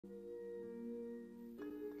The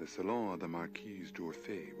Salon of the Marquise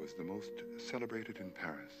d'Orphée was the most celebrated in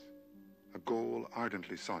Paris, a goal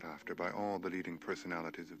ardently sought after by all the leading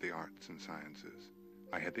personalities of the arts and sciences.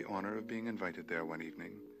 I had the honor of being invited there one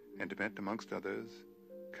evening and met, amongst others,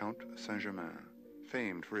 Count Saint-Germain,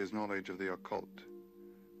 famed for his knowledge of the occult,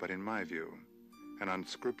 but in my view, an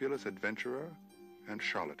unscrupulous adventurer and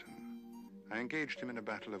charlatan. I engaged him in a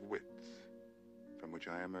battle of wits, from which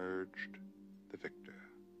I emerged the victor.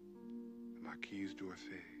 The Marquise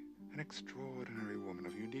d'Orphée, an extraordinary woman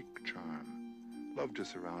of unique charm, loved to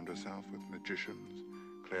surround herself with magicians,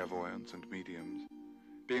 clairvoyants, and mediums,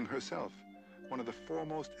 being herself one of the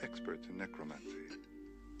foremost experts in necromancy.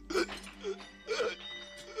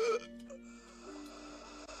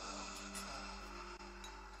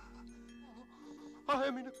 I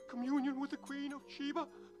am in a communion with the Queen of Sheba.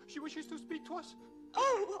 She wishes to speak to us.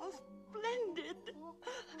 Oh, how splendid.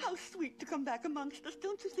 How sweet to come back amongst us,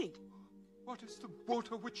 don't you think? What is the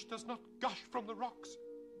water which does not gush from the rocks,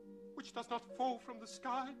 which does not fall from the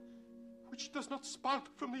sky, which does not spout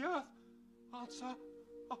from the earth? Answer,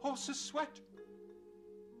 a horse's sweat.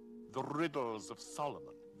 The riddles of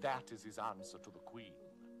Solomon. That is his answer to the Queen.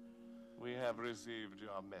 We have received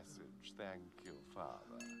your message. Thank you,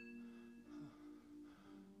 Father.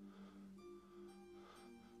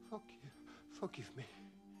 Forgive me.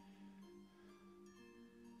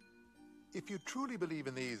 If you truly believe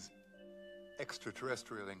in these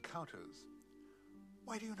extraterrestrial encounters,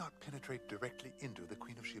 why do you not penetrate directly into the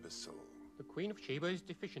Queen of Sheba's soul? The Queen of Sheba is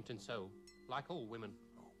deficient in soul, like all women.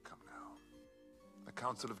 Oh, come now. The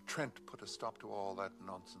Council of Trent put a stop to all that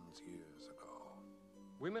nonsense years ago.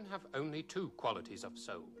 Women have only 2 qualities of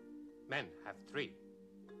soul. Men have 3.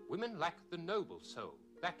 Women lack the noble soul,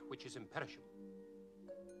 that which is imperishable.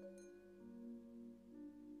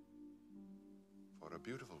 For a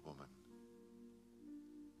beautiful woman,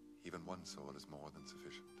 even one soul is more than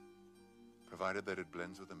sufficient, provided that it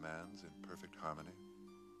blends with a man's in perfect harmony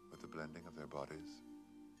with the blending of their bodies.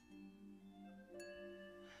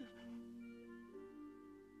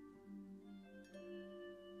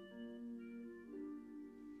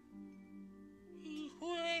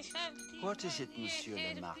 What is it, Monsieur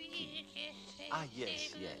le Marquis? Ah,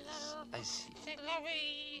 yes, I see.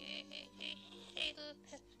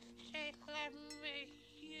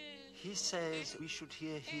 He says we should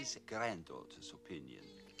hear his granddaughter's opinion.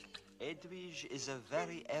 Edwige is a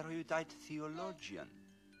very erudite theologian.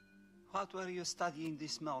 What were you studying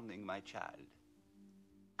this morning, my child?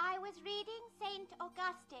 I was reading Saint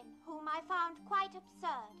Augustine, whom I found quite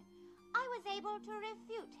absurd. I was able to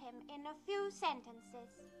refute him in a few sentences.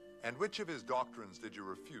 And which of his doctrines did you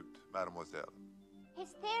refute, mademoiselle? His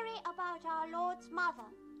theory about our Lord's mother.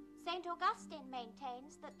 Saint Augustine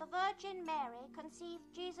maintains that the Virgin Mary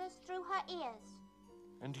conceived Jesus through her ears.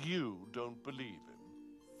 And you don't believe him?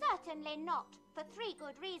 Certainly not, for 3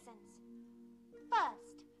 good reasons.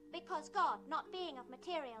 First, because God, not being of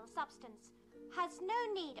material substance, has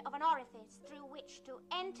no need of an orifice through which to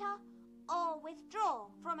enter or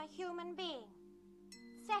withdraw from a human being.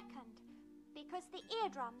 Second, because the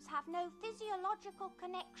eardrums have no physiological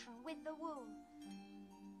connection with the womb.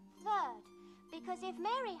 Third, because if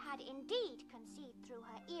Mary had indeed conceived through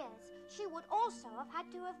her ears, she would also have had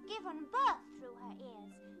to have given birth through her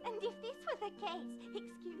ears. And if this were the case,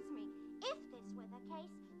 excuse me, if this were the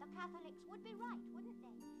case, the Catholics would be right, wouldn't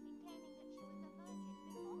they, in claiming that she was a virgin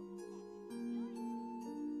before conception?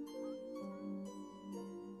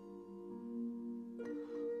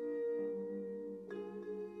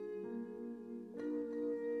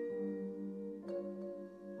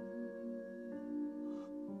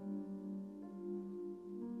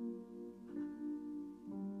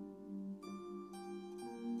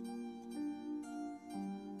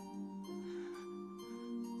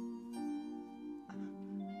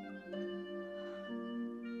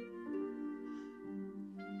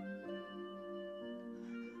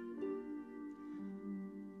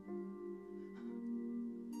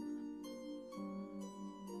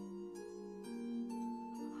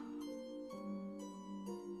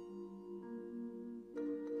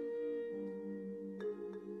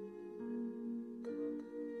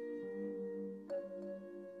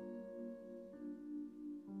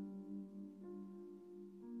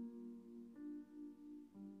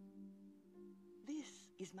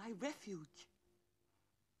 Is my refuge,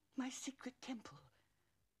 my secret temple,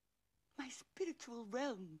 my spiritual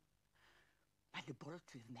realm, my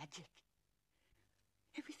laboratory of magic.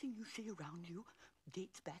 Everything you see around you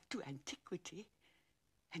dates back to antiquity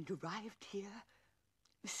and arrived here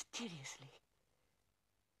mysteriously.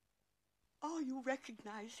 Oh, you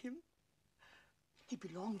recognize him? He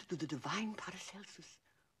belonged to the divine Paracelsus,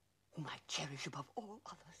 whom I cherish above all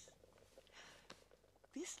others.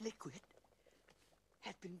 This liquid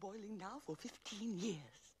has been boiling now for 15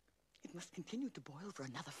 years. It must continue to boil for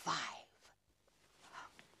another 5.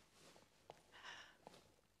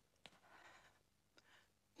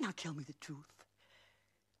 Now tell me the truth.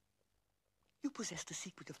 You possess the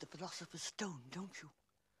secret of the Philosopher's Stone, don't you?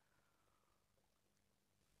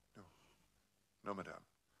 No. No, madame.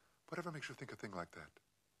 Whatever makes you think a thing like that?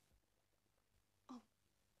 Oh,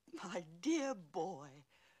 my dear boy.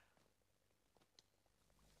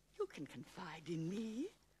 You can confide in me.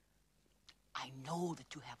 I know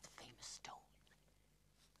that you have the famous stone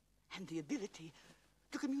and the ability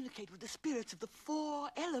to communicate with the spirits of the 4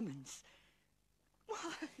 elements.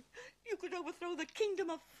 Why, you could overthrow the kingdom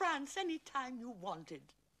of France any time you wanted.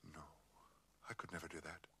 No, I could never do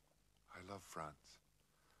that. I love France.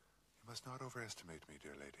 You must not overestimate me,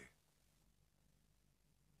 dear lady.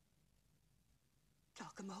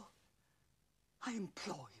 Giacomo, I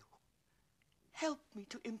implore you, help me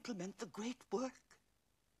to implement the great work.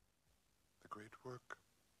 The great work?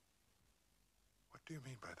 What do you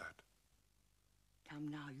mean by that? Come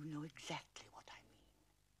now, you know exactly what I mean.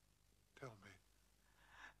 Tell me.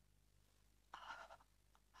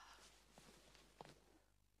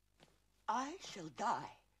 I shall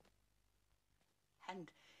die. And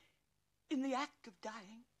in the act of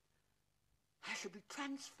dying, I shall be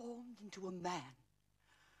transformed into a man.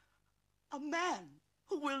 A man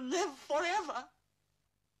who will live forever.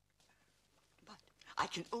 But I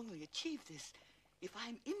can only achieve this if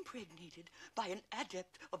I'm impregnated by an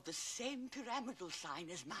adept of the same pyramidal sign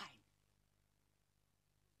as mine.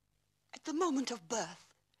 At the moment of birth,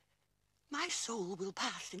 my soul will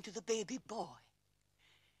pass into the baby boy.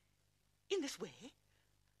 In this way,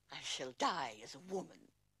 I shall die as a woman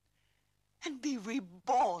and be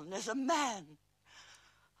reborn as a man.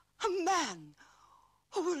 A man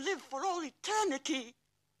who will live for all eternity.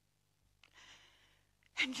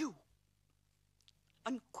 And you,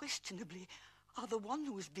 unquestionably, are the one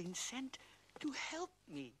who has been sent to help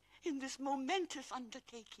me in this momentous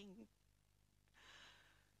undertaking.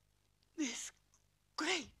 This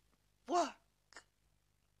great work.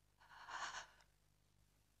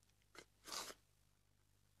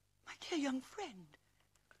 My dear young friend,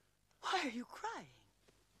 why are you crying?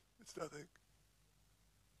 It's nothing.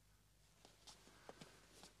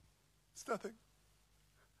 It's nothing.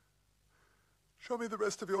 Show me the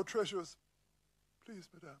rest of your treasures. Please,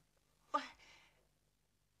 madame. Why,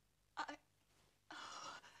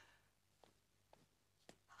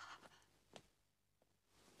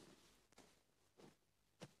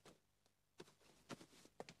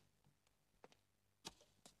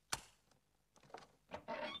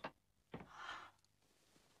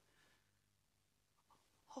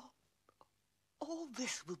 all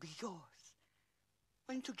this will be yours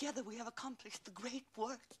when together we have accomplished the great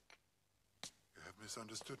work. You have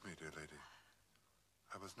misunderstood me, dear lady.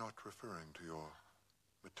 I was not referring to your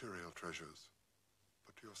material treasures,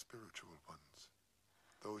 but to your spiritual ones,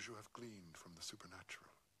 those you have gleaned from the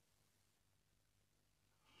supernatural.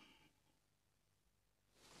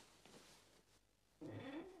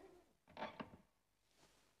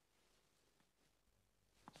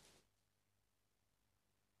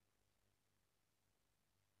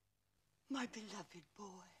 My beloved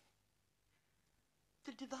boy,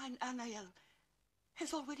 the divine Anael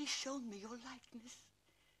has already shown me your likeness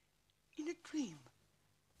in a dream,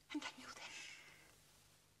 and I knew then